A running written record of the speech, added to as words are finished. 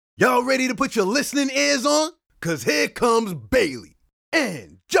Y'all ready to put your listening ears on? Cause here comes Bailey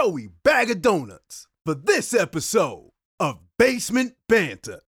and Joey Bag of Donuts for this episode of Basement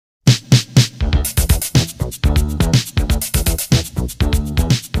Banter.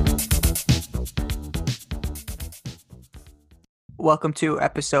 Welcome to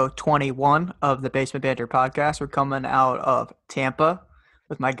episode 21 of the Basement Banter podcast. We're coming out of Tampa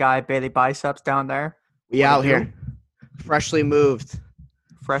with my guy Bailey Biceps down there. We out here, freshly moved.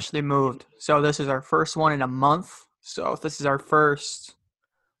 So this is our first one in a month. So this is our first.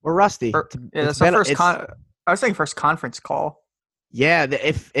 We're rusty. That's our first. I was thinking first conference call. Yeah,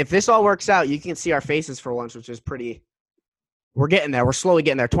 if this all works out, you can see our faces for once, which is pretty. We're getting there. We're slowly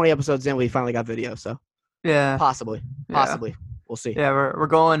getting there. 20 episodes in, we finally got video. So yeah, possibly. We'll see. Yeah, we're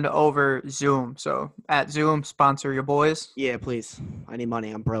going over Zoom. So at Zoom, sponsor your boys. Yeah, please. I need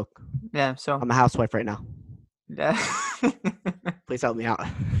money. I'm broke. Yeah, so I'm a housewife right now. Yeah. Please help me out.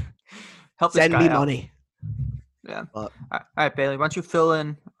 Send me out. money. Yeah. All right, Bailey. Why don't you fill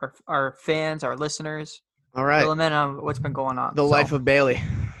in our fans, our listeners? All right. Fill them in on what's been going on. The life of Bailey.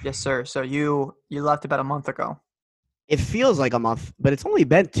 Yes, sir. So you left about a month ago. It feels like a month, but it's only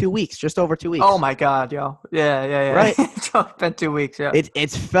been 2 weeks, just over 2 weeks. Oh my God, yo. Yeah. Right. It's only been 2 weeks, yeah.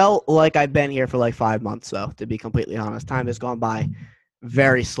 It's felt like I've been here for like 5 months, though, to be completely honest. Time has gone by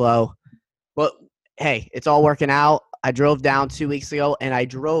very slow. But hey, it's all working out. I drove down 2 weeks ago, and I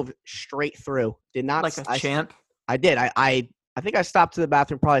drove straight through. Did not like a champ? I did. I think I stopped to the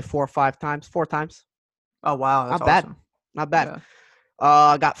bathroom probably 4 times. Oh wow, that's not bad. Awesome. Not bad. Yeah.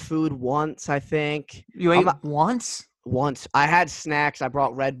 I got food once, I think. You ate once? Once. I had snacks. I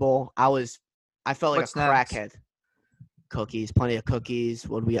brought Red Bull. I felt like snacks? Crackhead. Cookies, plenty of cookies.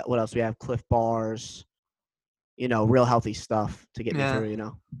 What else we have? Cliff bars. Real healthy stuff to get me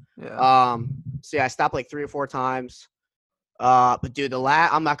through, Yeah. So yeah, I stopped like 3 or 4 times. But dude,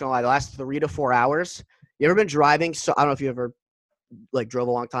 I'm not gonna lie, the last 3 to 4 hours. You ever been driving? So I don't know if you ever like drove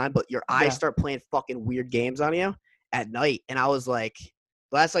a long time, but your eyes start playing fucking weird games on you at night. And I was like,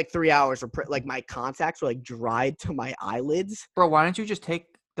 the last like 3 hours were like my contacts were like dried to my eyelids. Bro, why don't you just take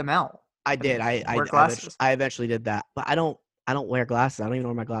them out? I did. I eventually did that, but I don't wear glasses. I don't even know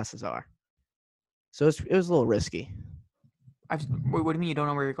where my glasses are. So it was a little risky. What do you mean you don't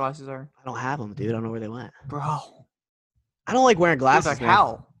know where your glasses are? I don't have them, dude. I don't know where they went. Bro. I don't like wearing glasses. Dude,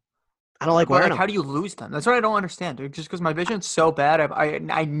 how? I don't like wearing them. How do you lose them? That's what I don't understand, dude. Just because my vision's so bad,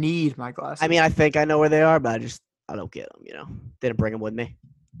 I need my glasses. I mean, I think I know where they are, but I don't get them, Didn't bring them with me.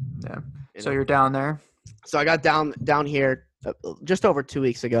 Yeah. So you're down there? So I got down here just over 2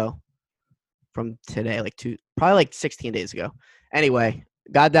 weeks ago from today, probably like 16 days ago. Anyway,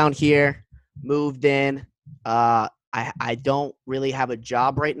 got down here, moved in. I don't really have a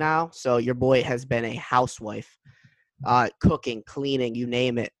job right now, so your boy has been a housewife, cooking, cleaning, you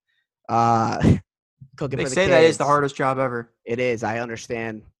name it. Cooking for the kids. They say that is the hardest job ever. It is. I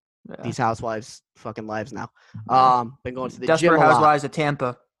understand these housewives' fucking lives now. Been going to the Desperate gym a lot. Housewives of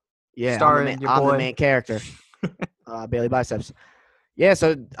Tampa. Yeah, starring I'm the main character. Bailey Biceps. Yeah,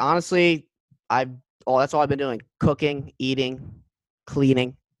 so honestly, that's all I've been doing: cooking, eating,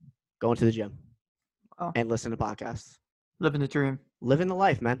 cleaning, going to the gym, and listening to podcasts. Living the dream. Living the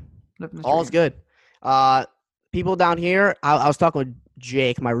life, man. All's good. People down here, I was talking with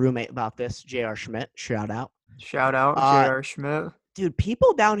Jake, my roommate, about this. J.R. Schmidt, shout out, J.R. Schmidt. Dude,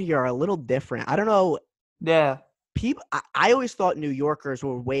 people down here are a little different. I don't know. Yeah. People, I always thought New Yorkers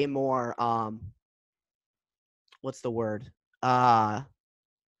were way more, what's the word? Confrontational.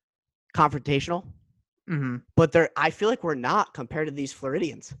 Mm-hmm. But I feel like we're not compared to these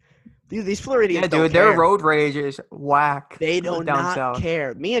Floridians. Dude, these Floridians don't care. Their road rage is whack. They do down not south.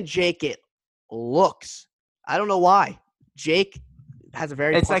 care. Me and Jake get looks. I don't know why. Jake has a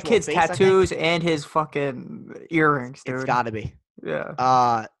very It's that kid's face, tattoos and his fucking earrings, dude. It's got to be.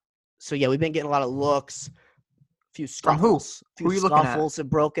 Yeah. So yeah, we've been getting a lot of looks. A few From scuffles. who? Who are you looking at? Scuffles have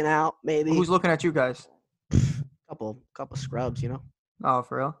broken out, maybe. Who's looking at you guys? Couple scrubs, Oh,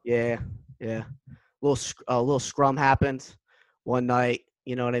 for real? Yeah. A little scrum happened one night.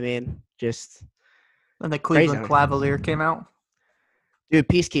 You know what I mean? Just. And the Cleveland Cavalier came out. Dude,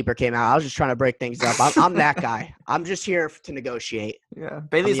 Peacekeeper came out. I was just trying to break things up. I'm that guy. I'm just here to negotiate. Yeah,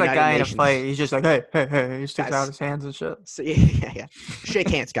 Bailey's that guy in a fight. He's just like, hey. He sticks out his hands and shit. So, yeah. Shake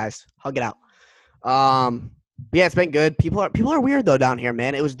hands, guys. Hug it out. Yeah, it's been good. People are weird though down here,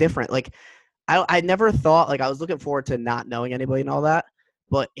 man. It was different. Like, I never thought, like, I was looking forward to not knowing anybody and all that.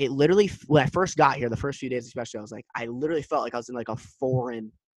 But it literally, when I first got here, the first few days especially, I literally felt like I was in like a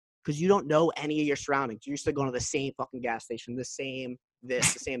foreign, because you don't know any of your surroundings. You're used to going to the same fucking gas station, the same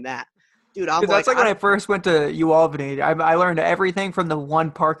this, the same that. Dude, I'm That's like when I I first went to UAlbany. I learned everything from the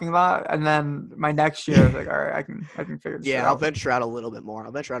one parking lot, and then my next year, I was like, all right, I can figure this shit yeah, I'll out. venture out a little bit more.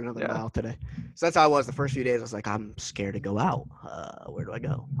 I'll venture out another Yeah. mile today. So that's how I was the first few days. I was like, I'm scared to go out. Where do I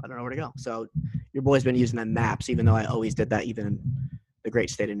go? I don't know where to go. So your boy's been using the maps, even though I always did that, even in the great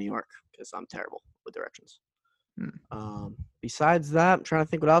state of New York, because I'm terrible with directions. Besides that, I'm trying to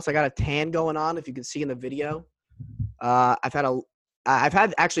think what else. I got a tan going on. If you can see in the video, I've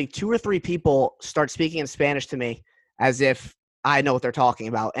had actually 2 or 3 people start speaking in Spanish to me as if I know what they're talking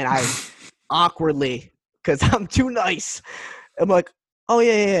about, and I awkwardly, because I'm too nice, I'm like, oh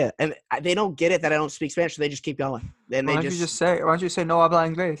yeah, and they don't get it that I don't speak Spanish, so they just keep going. Then Why don't you say no habla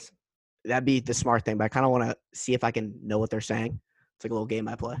inglés? That'd be the smart thing, but I kind of want to see if I can know what they're saying. It's like a little game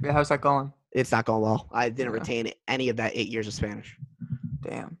I play. Yeah, how's that going? It's not going well. I didn't Yeah. retain any of that 8 years of Spanish.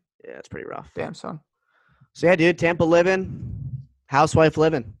 Damn. Yeah, it's pretty rough. Damn, son. So yeah, dude, Tampa living, housewife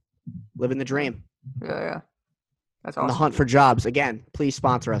living the dream. Yeah. That's On awesome. the hunt for jobs. Again, please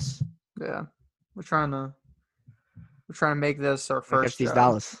sponsor us. Yeah. We're trying to make this our first Catch these job.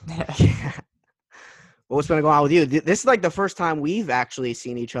 dollars. Yeah. Well, what's been going on with you? This is like the first time we've actually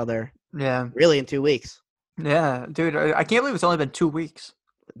seen each other Yeah. really in 2 weeks. Yeah, dude. I can't believe it's only been 2 weeks.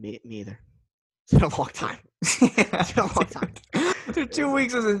 Me either. It's been a long time. It's been a long time. Dude, 2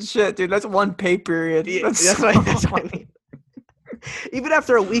 weeks isn't shit, dude. That's one pay period. That's what I mean. Even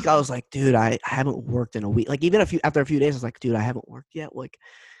after a week, I was like, dude, I haven't worked in a week. Like, even after a few days, I was like, dude, I haven't worked yet. Like,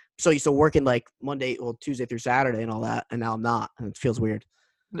 so used to working like Tuesday through Saturday and all that, and now I'm not, and it feels weird.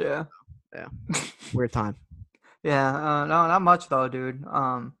 Yeah. Weird time. Yeah. No, not much though, dude.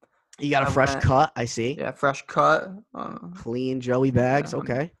 You got a fresh cut, I see. Yeah, fresh cut. Clean Joey bags.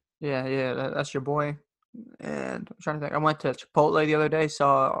 Okay. Yeah. That's your boy. And I'm trying to think. I went to Chipotle the other day.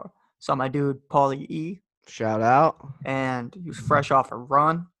 Saw my dude Paulie E. Shout out. And he was fresh off a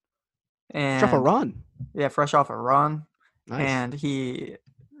run. And Fresh off a run. Yeah, fresh off a run. Nice. And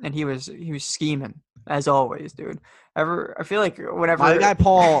he was scheming as always, dude. I feel like whenever my guy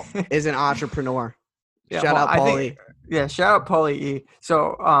Paul is an entrepreneur. Yeah, shout out Paulie. Yeah, shout out Paulie E.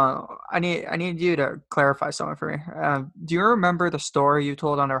 So I need you to clarify something for me. Do you remember the story you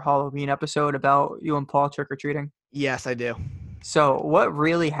told on our Halloween episode about you and Paul trick or treating? Yes, I do. So what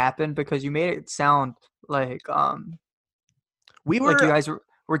really happened? Because you made it sound like we were like you guys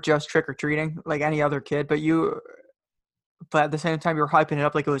were just trick or treating like any other kid, but at the same time you were hyping it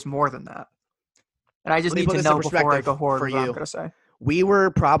up like it was more than that. And I just need to know before I go forward what I'm gonna say. We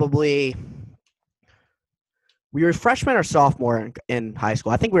were freshman or sophomore in high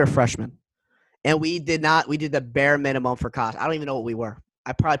school. I think we were freshmen. And we did the bare minimum for costume. I don't even know what we were.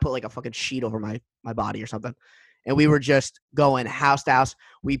 I probably put like a fucking sheet over my body or something. And we were just going house to house.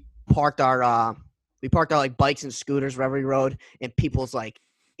 We parked our like bikes and scooters wherever we rode in people's side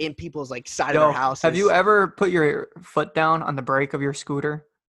of their houses. Have you ever put your foot down on the brake of your scooter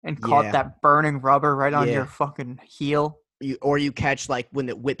and caught that burning rubber right on your fucking heel? You catch like when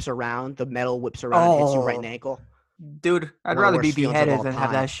it whips around, the metal whips around and hits you right in the ankle. Dude, I'd rather be beheaded than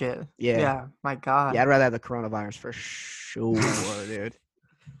have that shit. Yeah, my God. Yeah, I'd rather have the coronavirus for sure, dude.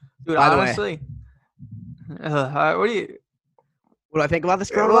 Dude, honestly, what do I think about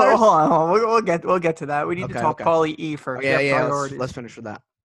this coronavirus? Hold on. We'll get to that. We need to talk Paulie E first. Yeah. Let's finish with that.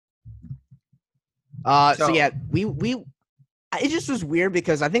 So yeah, it just was weird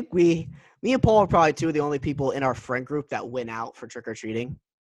because I think me and Paul are probably 2 of the only people in our friend group that went out for trick or treating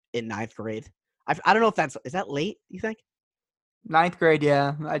in 9th grade. I don't know if is that late, you think? 9th grade,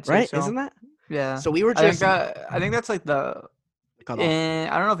 yeah. I'd say right? So. Isn't that? Yeah. So we were just. I think that's like the. I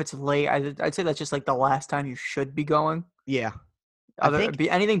don't know if it's late. I'd say that's just like the last time you should be going. Yeah.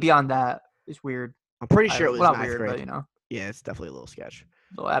 Anything beyond that is weird. I'm pretty sure it was not 9th weird, grade. But Yeah, it's definitely a little sketch.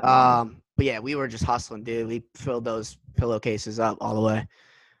 But yeah, we were just hustling, dude. We filled those pillowcases up all the way.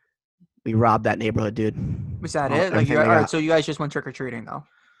 We robbed that neighborhood, dude. Was that it? Like, all right, so you guys just went trick or treating, though?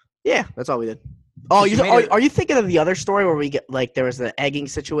 Yeah, that's all we did. Oh, are you thinking of the other story where we get like there was the egging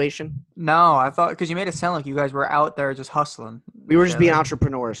situation? No, I thought because you made it sound like you guys were out there just hustling. We were just being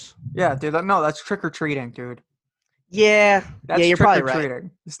entrepreneurs. Yeah, dude. That's trick or treating, dude. Yeah, you're probably right.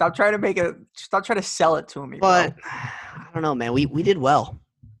 Stop trying to sell it to me. But bro. I don't know, man. We did well.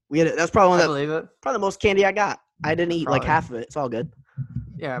 That's probably probably the most candy I got. I didn't eat like half of it. It's all good.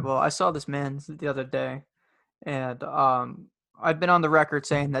 Yeah, well, I saw this man the other day, and I've been on the record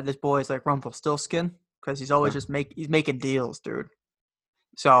saying that this boy is like Rumpelstiltskin because he's always he's making deals, dude.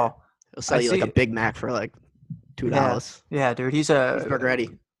 So he'll sell you like a Big Mac for like $2. Yeah, dude. He's Burger Eddie.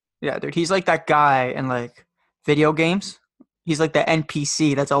 Yeah, dude. He's like that guy in like video games. He's like the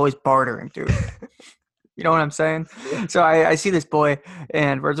NPC that's always bartering, dude. You know what I'm saying? So I see this boy,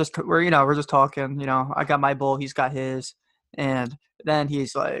 and we're just talking. I got my bowl, he's got his, and then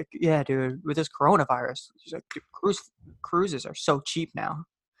he's like, "Yeah, dude, with this coronavirus, he's like, dude, cruises are so cheap now."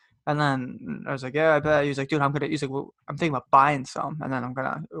 And then I was like, "Yeah, I bet." He's like, "Dude, He's like, "Well, I'm thinking about buying some, and then I'm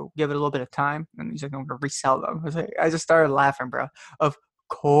gonna give it a little bit of time." And he's like, "I'm gonna resell them." I was like, I just started laughing, bro. Of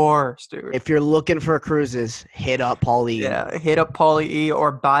course, dude. If you're looking for cruises, hit up Paulie. Yeah, hit up Paulie E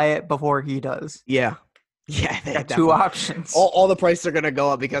or buy it before he does. Yeah. Yeah, they Got two options. All the prices are gonna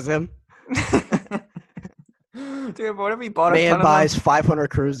go up because of him. Dude, what if he bought a Man ton buys of 500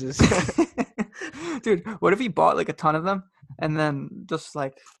 cruises. them? Dude, what if he bought like a ton of them and then just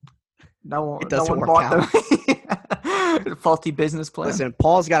like no It doesn't one work bought out. them? Faulty business plan. Listen,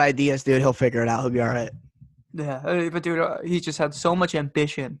 Paul's got ideas, dude. He'll figure it out. He'll be all right. Yeah, but dude, he just had so much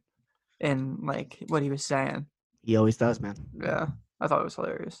ambition in like what he was saying. He always does, man. Yeah, I thought it was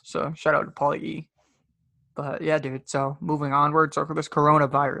hilarious. So shout out to Paulie E. But yeah, dude. So moving onward, so for this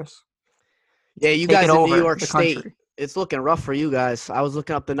coronavirus. Yeah, you Taking guys in over New York the State, country. it's looking rough for you guys. I was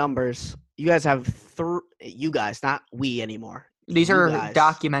looking up the numbers. You guys have you guys, not we anymore. These You are guys.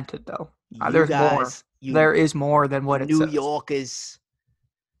 documented though. You There's more. guys, There is more than what it New says. York is.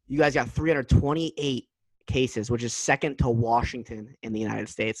 You guys got 328 cases, which is second to Washington in the United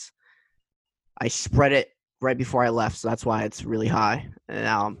States. I spread it right before I left, so that's why it's really high. And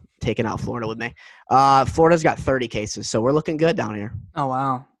now I'm taking out Florida with me. Florida's got 30 cases, so we're looking good down here. Oh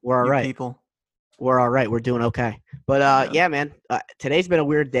wow. We're all You right. people. We're all right. We're doing okay. But yeah, man, today's been a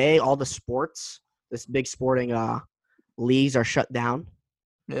weird day. All the sports, this big sporting leagues are shut down.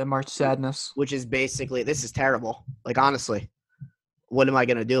 Yeah, March Sadness. Which is basically, this is terrible. Like, honestly, what am I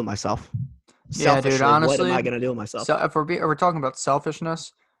going to do with myself? Yeah, dude, Selfishly, honestly, what am I going to do with myself? So if we're talking about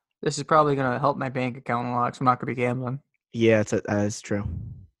selfishness, this is probably gonna help my bank account a lot. 'Cause I'm not gonna be gambling. Yeah, that is true.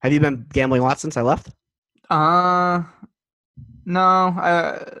 Have you been gambling a lot since I left? No,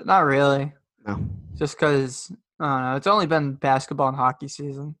 not really. No. Just because I don't know. It's only been basketball and hockey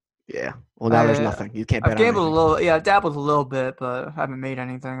season. Yeah. Well, now there's nothing. You can't bet I've on gambled anything. a little. Yeah, I've dabbled a little bit, but I haven't made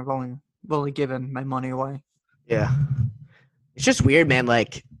anything. I've only given my money away. Yeah. It's just weird, man.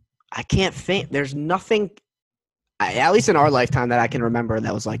 Like, I can't think. There's nothing, at least in our lifetime, that I can remember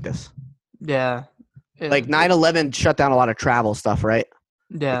that was like this. Yeah. Like 9/11 shut down a lot of travel stuff, right?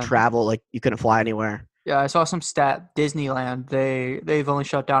 Yeah. Like travel, like you couldn't fly anywhere. Yeah, I saw some stat. Disneyland, they've only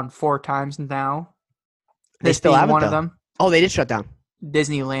shut down 4 times now. They still being haven't, one though. of them. Oh, they did shut down.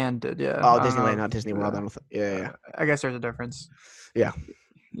 Disneyland did, yeah. Oh, I don't Disneyland, know. not Disney World. I don't think. Yeah. I guess there's a difference. Yeah.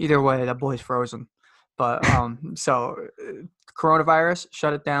 Either way, that boy's frozen. But so coronavirus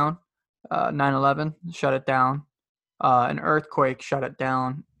shut it down. 9/11 shut it down. An earthquake shut it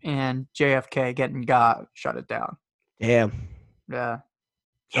down, and JFK getting got shut it down. Damn. Yeah.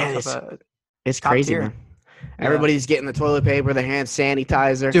 Yeah, it's top crazy, tier. man. Yeah. Everybody's getting the toilet paper, the hand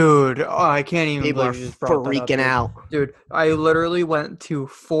sanitizer. Dude, I can't even People are believe you just brought that up, freaking dude. out. Dude, I literally went to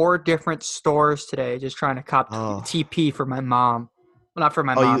 4 different stores today just trying to cop TP for my mom. Well, not for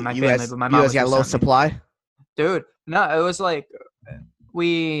my mom, my family, but my mom. You guys got low supply? Dude, no, it was like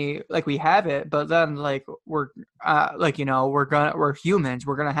we have it, but then like we're we're humans,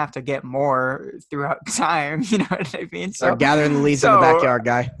 we're gonna have to get more throughout time. You know what I mean? Start gathering the leaves in the backyard,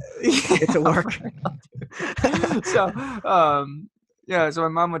 guy. Get to work. So so my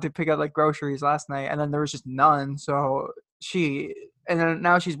mom went to pick up like groceries last night, and then there was just none. So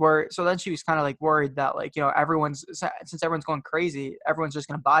now she's worried. So then she was kind of like worried that like since everyone's going crazy, everyone's just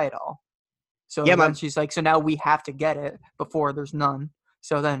gonna buy it all. So then she's like, so now we have to get it before there's none.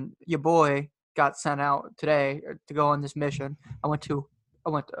 So then your boy got sent out today to go on this mission. I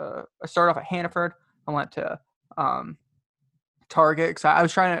started off at Hannaford. I went to Target. Cause I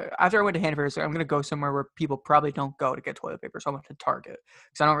was after I went to Hannaford, I was like, I'm going to go somewhere where people probably don't go to get toilet paper. So I went to Target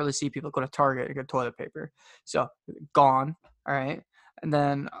because I don't really see people go to Target to get toilet paper. So gone. All right. And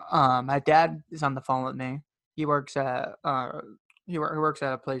then my dad is on the phone with me. He works at he works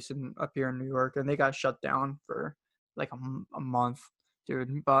at a place up here in New York, and they got shut down for like a month,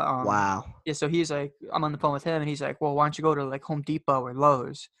 dude. But wow. Yeah, so he's like, I'm on the phone with him, and he's like, well, why don't you go to like Home Depot or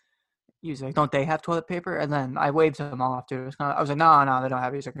Lowe's? He's like, don't they have toilet paper? And then I waved him off, dude. I was like, no, they don't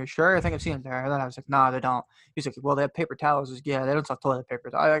have it. He's like, are you sure? I think I've seen it there. And then I was like, no, they don't. He's like, well, they have paper towels. I was like, yeah, they don't sell toilet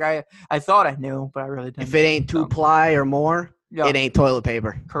paper. I thought I knew, but I really didn't. If it ain't 2-ply or more, it ain't toilet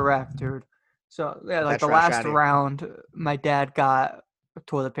paper. Correct, dude. So yeah, like That's the last round, my dad got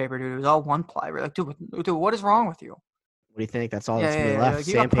toilet paper, dude. It was all 1-ply. We're like, dude, what is wrong with you? What do you think? That's all that's gonna be left. Like,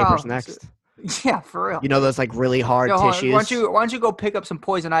 Sandpaper's next. Yeah, for real. You know those like really hard tissues. Why don't you go pick up some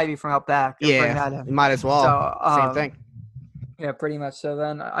poison ivy from out back? Yeah, you might as well. So, same thing. Yeah, pretty much. So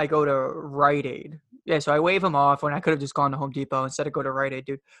then I go to Rite Aid, Yeah, so I wave them off when I could have just gone to Home Depot instead of go to Rite Aid,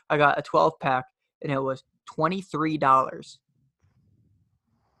 dude. I got a 12-pack, and it was $23.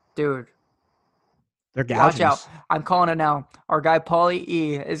 Dude, They're watch gouging out. us. I'm calling it now. Our guy, Paulie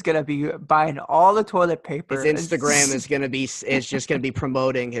E, is going to be buying all the toilet paper. His Instagram is just gonna be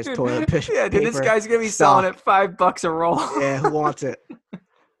promoting his Dude, toilet yeah, dude, this paper guy's going to be stock. selling it $5 a roll. Yeah, who wants it?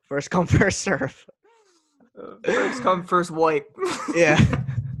 First come, first serve. First come, first wipe. Yeah.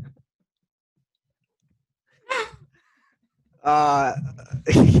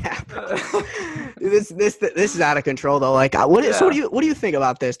 Yeah, bro. This is out of control though. Like, so what do you think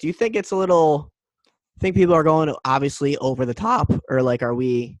about this? Do you think it's a little? Think people are going obviously over the top, or like are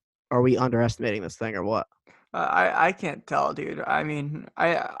we underestimating this thing, or what? I can't tell, dude. I mean,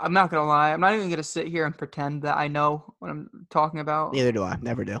 I'm not gonna lie. I'm not even gonna sit here and pretend that I know what I'm talking about. Neither do I.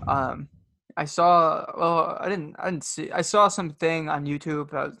 Never do. I saw. Well, I didn't see. I saw something on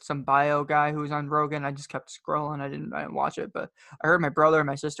YouTube. Some bio guy who was on Rogan. I just kept scrolling. I didn't watch it, but I heard my brother and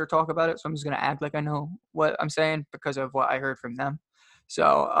my sister talk about it. So I'm just gonna act like I know what I'm saying because of what I heard from them.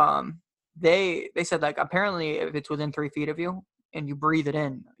 So they said like apparently if it's within 3 feet of you and you breathe it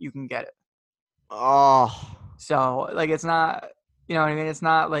in, you can get it. Oh, So like it's not, you know what I mean? It's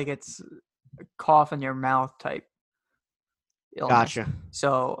not like it's a cough in your mouth type illness. gotcha.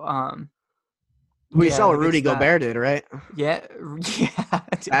 So We yeah, saw what like, Rudy it's not- Gobert did, right? Yeah, yeah.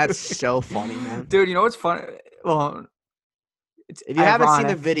 Dude. That's so funny, man. Dude, you know what's funny? Well, it's If you haven't seen the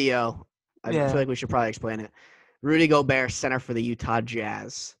ironic. video, I Yeah. feel like we should probably explain it. Rudy Gobert, center for the Utah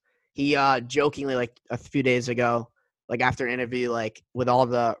Jazz. He jokingly, like a few days ago, like after an interview, like with all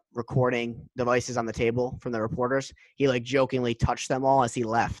the recording devices on the table from the reporters, he like jokingly touched them all as he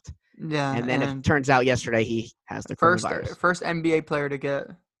left. Yeah, And then it turns out yesterday he has the coronavirus. first NBA player to get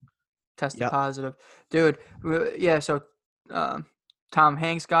tested Yep. positive. Dude, yeah, so Tom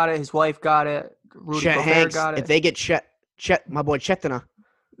Hanks got it, his wife got it, Rudy Chet Gobert Hanks, got it. if they get Chet, my boy Chetina,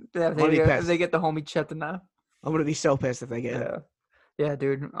 Yeah, I'm gonna be if pissed. they get the homie Chetina. I'm gonna be so pissed if they get him. Yeah. Yeah,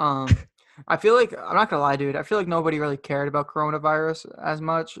 dude. I feel like I'm not gonna lie, dude. I feel like nobody really cared about coronavirus as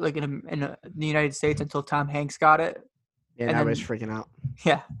much, like in the United States until Tom Hanks got it. Yeah, And everybody's then- freaking out.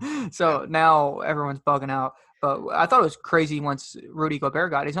 Yeah. So now everyone's bugging out. But I thought it was crazy once Rudy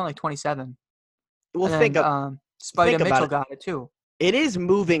Gobert got it. He's only 27. Well, And think then, of Spider think about Mitchell it. got it too. It is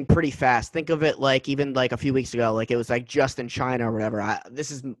moving pretty fast. Think of it like even like a few weeks ago, like it was like just in China or whatever.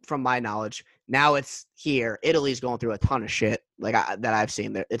 This is from my knowledge. Now it's here. Italy's going through a ton of shit like that I've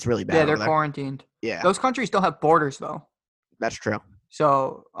seen. It's really bad. Yeah, they're over there. quarantined. Yeah, Those countries don't have borders though. that's true.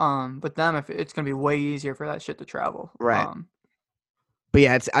 So, with them, if it's gonna be way easier for that shit to travel. Right. But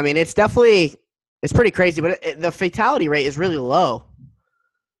yeah, it's definitely pretty crazy. But the fatality rate is really low.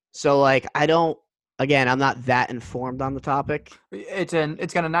 So like I'm not that informed on the topic. It's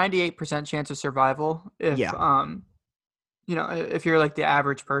got a 98% chance of survival if if you're like the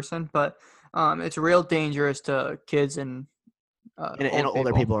average person, but it's real dangerous to kids and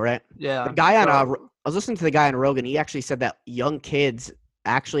older people, right? Yeah. The guy I was listening to the guy on Rogan. He actually said that young kids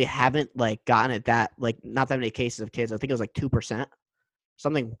actually haven't like gotten it that like not that many cases of kids. I think it was like 2%,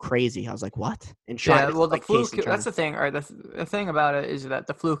 something crazy. I was like, what? In China, yeah. Well, the like, flu. case in That's the thing. All right. The thing about it is that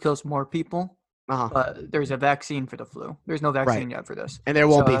the flu kills more people. But there's a vaccine for the flu. There's no vaccine yet for this. And there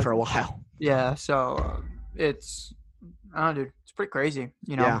won't be for a while. Yeah, so it's I don't know, dude. It's pretty crazy,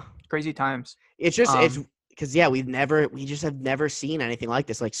 crazy times. It's just it's because we just have never seen anything like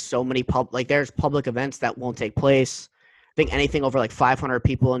this. Like so many there's public events that won't take place. I think anything over like 500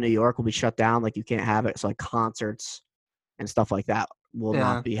 people in New York will be shut down. Like you can't have it. So like concerts and stuff like that will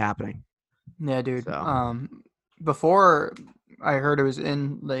not be happening. Yeah, dude. So. Before I heard it was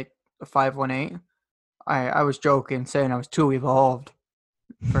in like a 518, I was joking saying I was too evolved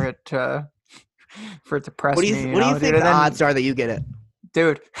for it to press me. What do you think the odds are that you get it?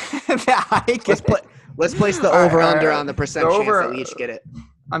 Dude, let's place the over-under on the percent chance that we each get it.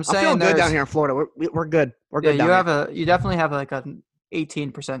 I'm saying I'm feeling good down here in Florida. We're good. We're good. Yeah, you definitely have like an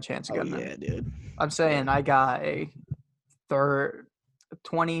 18% chance of getting it. Yeah, dude. I'm saying I got a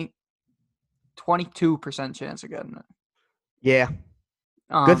 22% chance of getting it. Yeah.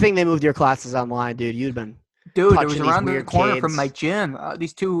 Good thing they moved your classes online, dude. You'd been it was around the corner from my gym.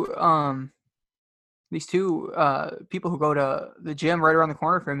 These two people who go to the gym right around the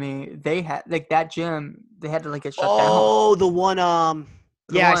corner from me, they had like that gym. They had to like get shut down. Oh, the one. I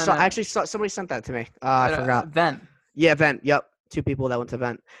saw somebody sent that to me. I forgot. Vent. Yeah, Vent. Yep, 2 people that went to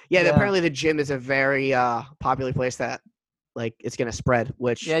Vent. Yeah, apparently the gym is a very popular place that like it's gonna spread.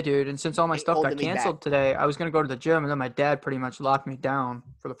 Which dude. And since all my stuff got canceled today, I was gonna go to the gym, and then my dad pretty much locked me down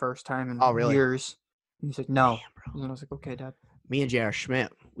for the first time in years. And he's like, "No," and I was like, "Okay, Dad." Me and J.R.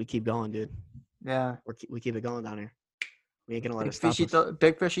 Schmidt, we keep going, dude. Yeah. We keep it going down here. We ain't gonna let it Big stop fish eat us. the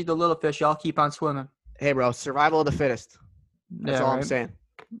big fish eat the little fish. Y'all keep on swimming. Hey, bro, survival of the fittest. That's Yeah, all I'm right? saying.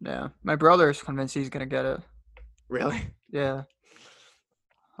 Yeah. My brother's convinced he's gonna get it. Really? Yeah.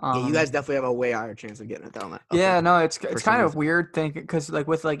 Yeah, you guys definitely have a way higher chance of getting it down there. Yeah, no, it's some kind of reason. weird thing because like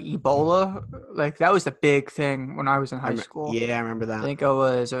with like Ebola, like that was the big thing when I was in high school. Yeah, I remember I that. think I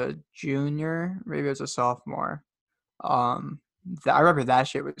was a junior, maybe I was a sophomore. I remember that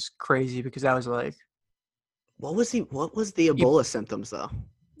shit was crazy because that was like What was the Ebola symptoms though?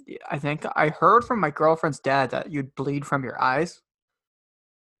 I think I heard from my girlfriend's dad that you'd bleed from your eyes.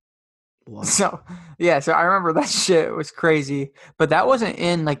 What? So yeah, so I remember that shit was crazy, but that wasn't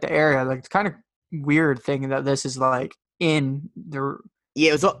in like the area. Like it's kind of weird thinking that this is like in the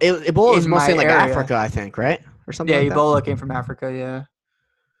Yeah, Ebola was in mostly my in like area. Africa, I think, right? Or something Yeah, like that. Ebola came from Africa. Yeah.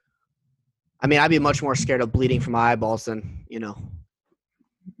 I mean, I'd be much more scared of bleeding from my eyeballs than, the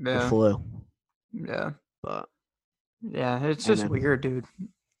Yeah. flu. Yeah. But Yeah, it's hey, just man. weird, dude.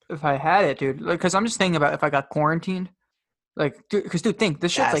 If I had it, dude, like, cause I'm just thinking about if I got quarantined, like, dude, cause dude, think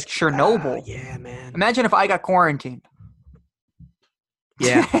this shit's like Chernobyl. Yeah, man. Imagine if I got quarantined.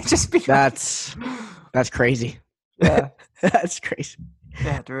 Yeah, just be that's crazy. yeah, That's crazy.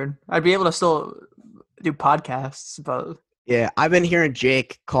 yeah, dude. I'd be able to still do podcasts, but Yeah, I've been hearing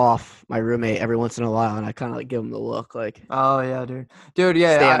Jake cough, my roommate, every once in a while, and I kind of like give him the look, like, oh yeah, dude,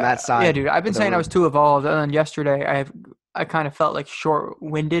 yeah, stay on that side. yeah, dude. I've been of the saying I room. was too evolved, and then yesterday I kind of felt like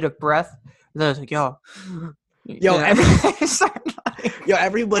short-winded of breath. And then I was like, yo,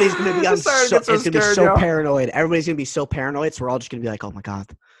 everybody's gonna be it's gonna be so paranoid. Everybody's gonna be so paranoid, so we're all just gonna be like, oh my god,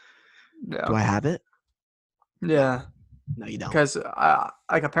 do I have it? Yeah. No, you don't. Because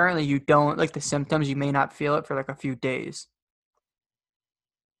like apparently you don't like the symptoms. You may not feel it for like a few days.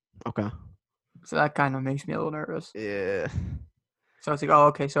 Okay. So that kind of makes me a little nervous. Yeah. So it's like, oh,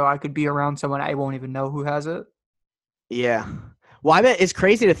 okay. So I could be around someone I won't even know who has it. Yeah. Well, I bet it's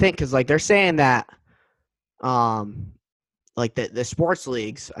crazy to think because like they're saying that, like the sports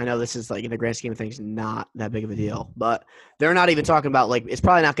leagues. I know this is like in the grand scheme of things not that big of a deal, but they're not even talking about like it's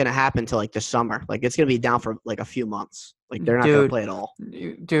probably not going to happen until like the summer. Like it's going to be down for like a few months. Like they're not going to play at all.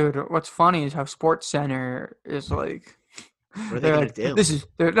 Dude, what's funny is how Sports Center is like. What are they going to do?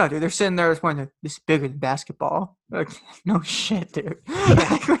 They're sitting there going, this is bigger than basketball. Like, no shit, dude.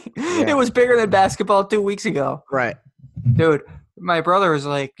 It was bigger than basketball 2 weeks ago. Right. Dude, my brother was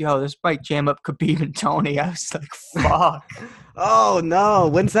like, yo, this might jam up Khabib and Tony. I was like, fuck. Oh, no.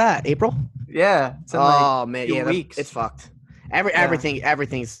 When's that? April? Yeah. It's in man. few Yeah, weeks. it's fucked.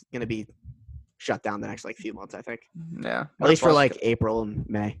 Everything's going to be shut down the next like few months, I think. Yeah. At least for like April and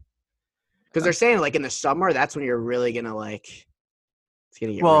May. Because they're saying like in the summer, that's when you're really going to like it's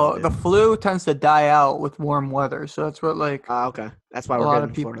going to get real the flu tends to die out with warm weather. So that's what like okay. That's why a we're lot good of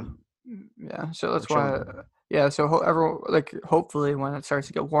in people. Florida. Yeah. So that's We're why. chilling. Yeah. So everyone like hopefully when it starts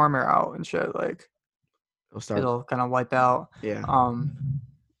to get warmer out and shit, like it'll kind of wipe out. Yeah.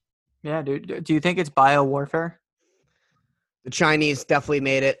 Yeah, dude. Do you think it's bio warfare? The Chinese definitely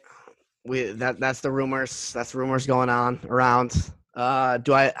made it. That's the rumors. That's rumors going on around. I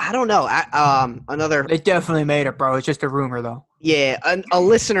don't know. Another. They definitely made it, bro. It's just a rumor, though. Yeah, a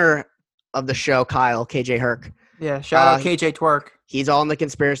listener of the show, Kyle KJ Herc. Yeah, shout out KJ Twerk. He's all in the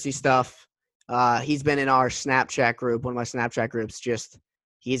conspiracy stuff. He's been in our Snapchat group, one of my Snapchat groups. Just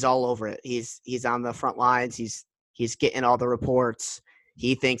he's all over it. He's on the front lines. He's getting all the reports.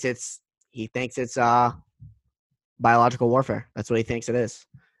 He thinks it's biological warfare. That's what he thinks it is,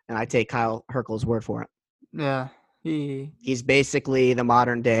 and I take Kyle Herkel's word for it. Yeah, he's basically the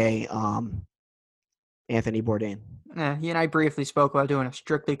modern day Anthony Bourdain. Yeah, he and I briefly spoke about doing a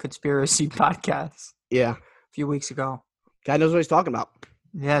strictly conspiracy podcast. Yeah, a few weeks ago. Guy knows what he's talking about.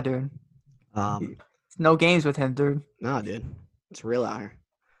 Yeah, dude. No games with him, dude. No, dude. It's real out here.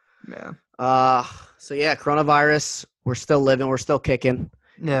 Yeah. So yeah, coronavirus. We're still living. We're still kicking.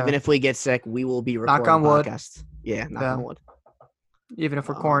 Yeah. Even if we get sick, we will be recording knock on wood. Podcasts. Yeah, knock on wood. Even if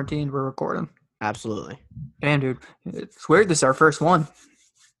we're quarantined, we're recording. Absolutely. Damn, dude. It's weird. This is our first one.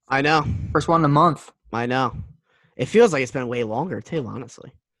 I know. First one in a month. I know. It feels like it's been way longer too,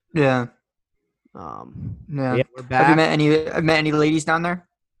 honestly. Yeah. Yeah, we're back. Have you met any ladies down there?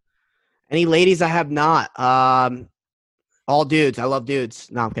 Any ladies? I have not. All dudes. I love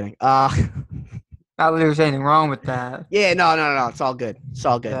dudes. No, I'm kidding. Not that there's anything wrong with that. Yeah, no. It's all good. It's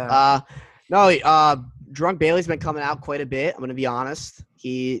all good. Yeah. Drunk Bailey's been coming out quite a bit. I'm gonna be honest.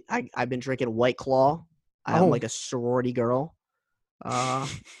 I've been drinking White Claw. I'm like a sorority girl.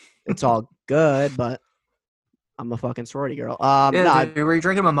 It's all good, but I'm a fucking sorority girl. Were you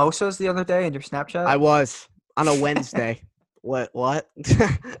drinking mimosas the other day in your Snapchat? I was on a Wednesday. What?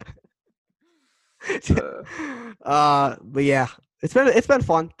 But yeah, it's been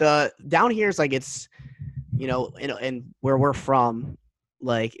fun. The down here is like it's, and where we're from,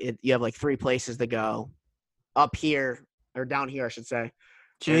 like you have like 3 places to go. Up here or down here, I should say.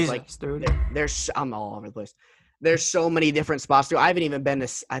 There's like Jesus, dude. there's I'm all over the place. There's so many different spots. Dude, I haven't even been to.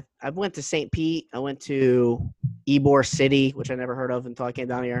 I went to St. Pete. I went to Ybor City, which I never heard of until I came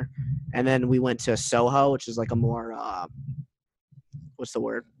down here, and then we went to Soho, which is like a more what's the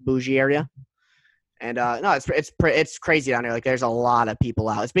word, bougie area. And no, it's crazy down here. Like there's a lot of people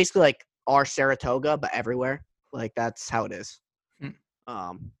out. It's basically like our Saratoga, but everywhere. Like that's how it is.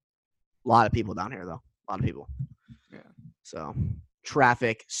 A lot of people down here though. A lot of people. Yeah. So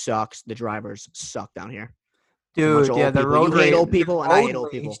traffic sucks. The drivers suck down here. Dude, yeah, the road You hate rage, old people, and I hate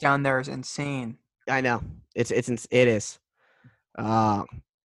old rage people. down there is insane. I know. It is. So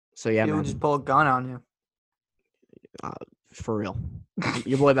yeah, People man. just pull a gun on you. For real.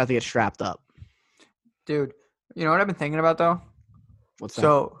 Your boy about to get strapped up. Dude, you know what I've been thinking about though? What's that?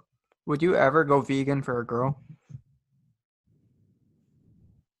 So, would you ever go vegan for a girl?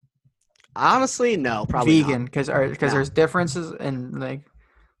 Honestly, no, probably Vegan, because there's differences in like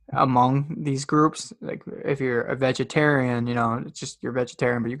among these groups. Like if you're a vegetarian, it's just you're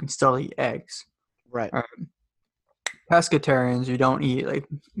vegetarian, but you can still eat eggs. Right. Pescatarians, you don't eat like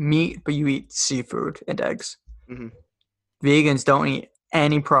meat, but you eat seafood and eggs. Mm-hmm. Vegans don't eat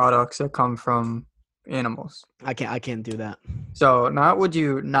any products that come from animals. I can't do that. So, not would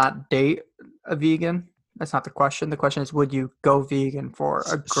you not date a vegan? That's not the question. The question is, would you go vegan for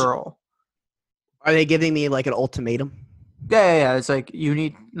a girl? Are they giving me like an ultimatum? Yeah. It's like you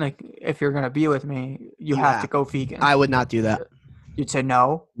need, like, if you're gonna be with me, you have to go vegan. I would not do that. You'd say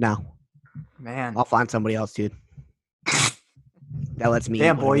no. No, man. I'll find somebody else, dude. That lets me.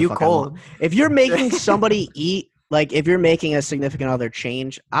 Damn, boy, you cold. If you're making somebody eat, like if you're making a significant other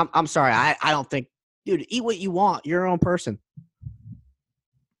change, I'm sorry. I don't think, dude. Eat what you want. You're your own person.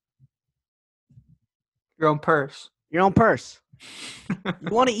 Your own purse. Your own purse. You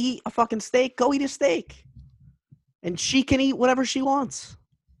want to eat a fucking steak? Go eat a steak. And she can eat whatever she wants.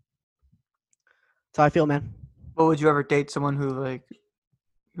 That's how I feel, man. But would you ever date someone who's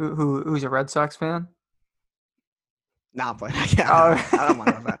a Red Sox fan? Nah, I'm playing. I don't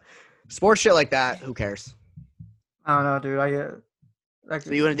mind that. Sports shit like that, who cares? I don't know, dude.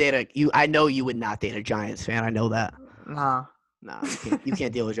 So you wouldn't date I know you would not date a Giants fan. I know that. Nah, you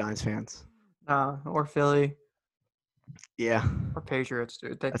can't deal with Giants fans. Nah, or Philly. Yeah. Or Patriots,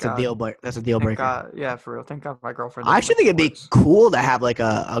 dude. That's a deal breaker. That's a deal breaker. God, yeah, for real. Thank God my girlfriend. I actually think it'd be cool to have like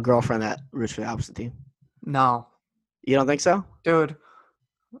a girlfriend that roots for the opposite team. No. You don't think so? Dude,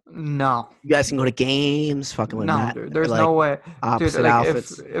 no. You guys can go to games, fucking with that. No, dude, there's like, no way. Opposite dude, like,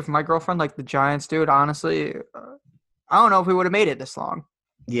 outfits. if my girlfriend liked the Giants, dude, honestly, I don't know if we would have made it this long.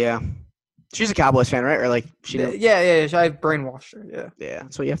 Yeah. She's a Cowboys fan, right? Or like she Yeah, I brainwashed her, yeah. Yeah,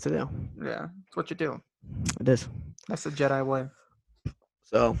 that's what you have to do. Yeah, that's what you do. It is. That's the Jedi way.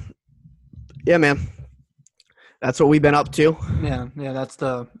 So, yeah, man. That's what we've been up to. Yeah, that's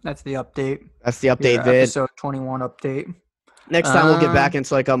the update. That's the update vid. Episode 21 update. Next time we'll get back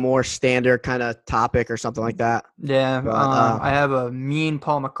into like a more standard kind of topic or something like that. Yeah, but, I have a mean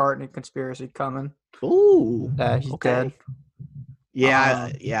Paul McCartney conspiracy coming. Ooh. That he's dead.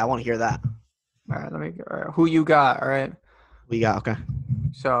 Yeah, I want to hear that. All right, all right, who you got? All right. Who you got? Okay.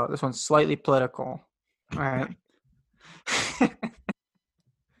 So this one's slightly political. All right.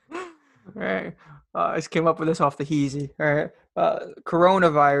 All right. I just came up with this off the heezy. All right.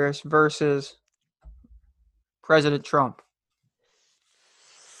 Coronavirus versus President Trump.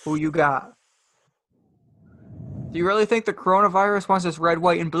 Who you got? Do you really think the coronavirus wants this red,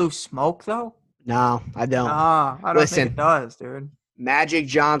 white, and blue smoke, though? No, I don't. Nah, I don't think it does, dude. Magic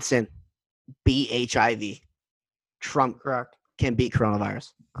Johnson beat HIV. Trump Correct. Can beat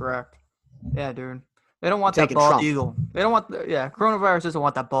coronavirus. Correct. Yeah, dude. They don't want that bald eagle. They don't want coronavirus doesn't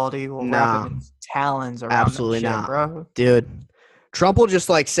want that bald eagle wrapping its talons around. Absolutely shit, not, bro. Dude. Trump will just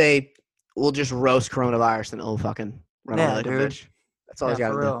like say, we'll just roast coronavirus and it'll fucking run away like a bitch. That's all he's got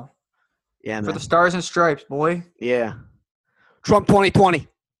to do. Yeah, man. For the stars and stripes, boy. Yeah. Trump 2020.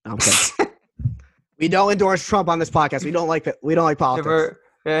 No, I'm kidding. We don't endorse Trump on this podcast. We don't like politics.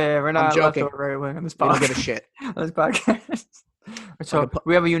 We're not joking. left or right wing on this podcast. We don't give a shit. On this podcast. So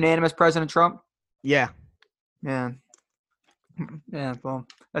we have a unanimous President Trump? Yeah. Yeah. Yeah, well,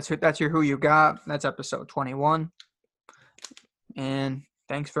 that's your who you got. That's episode 21. And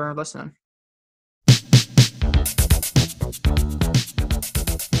thanks for listening.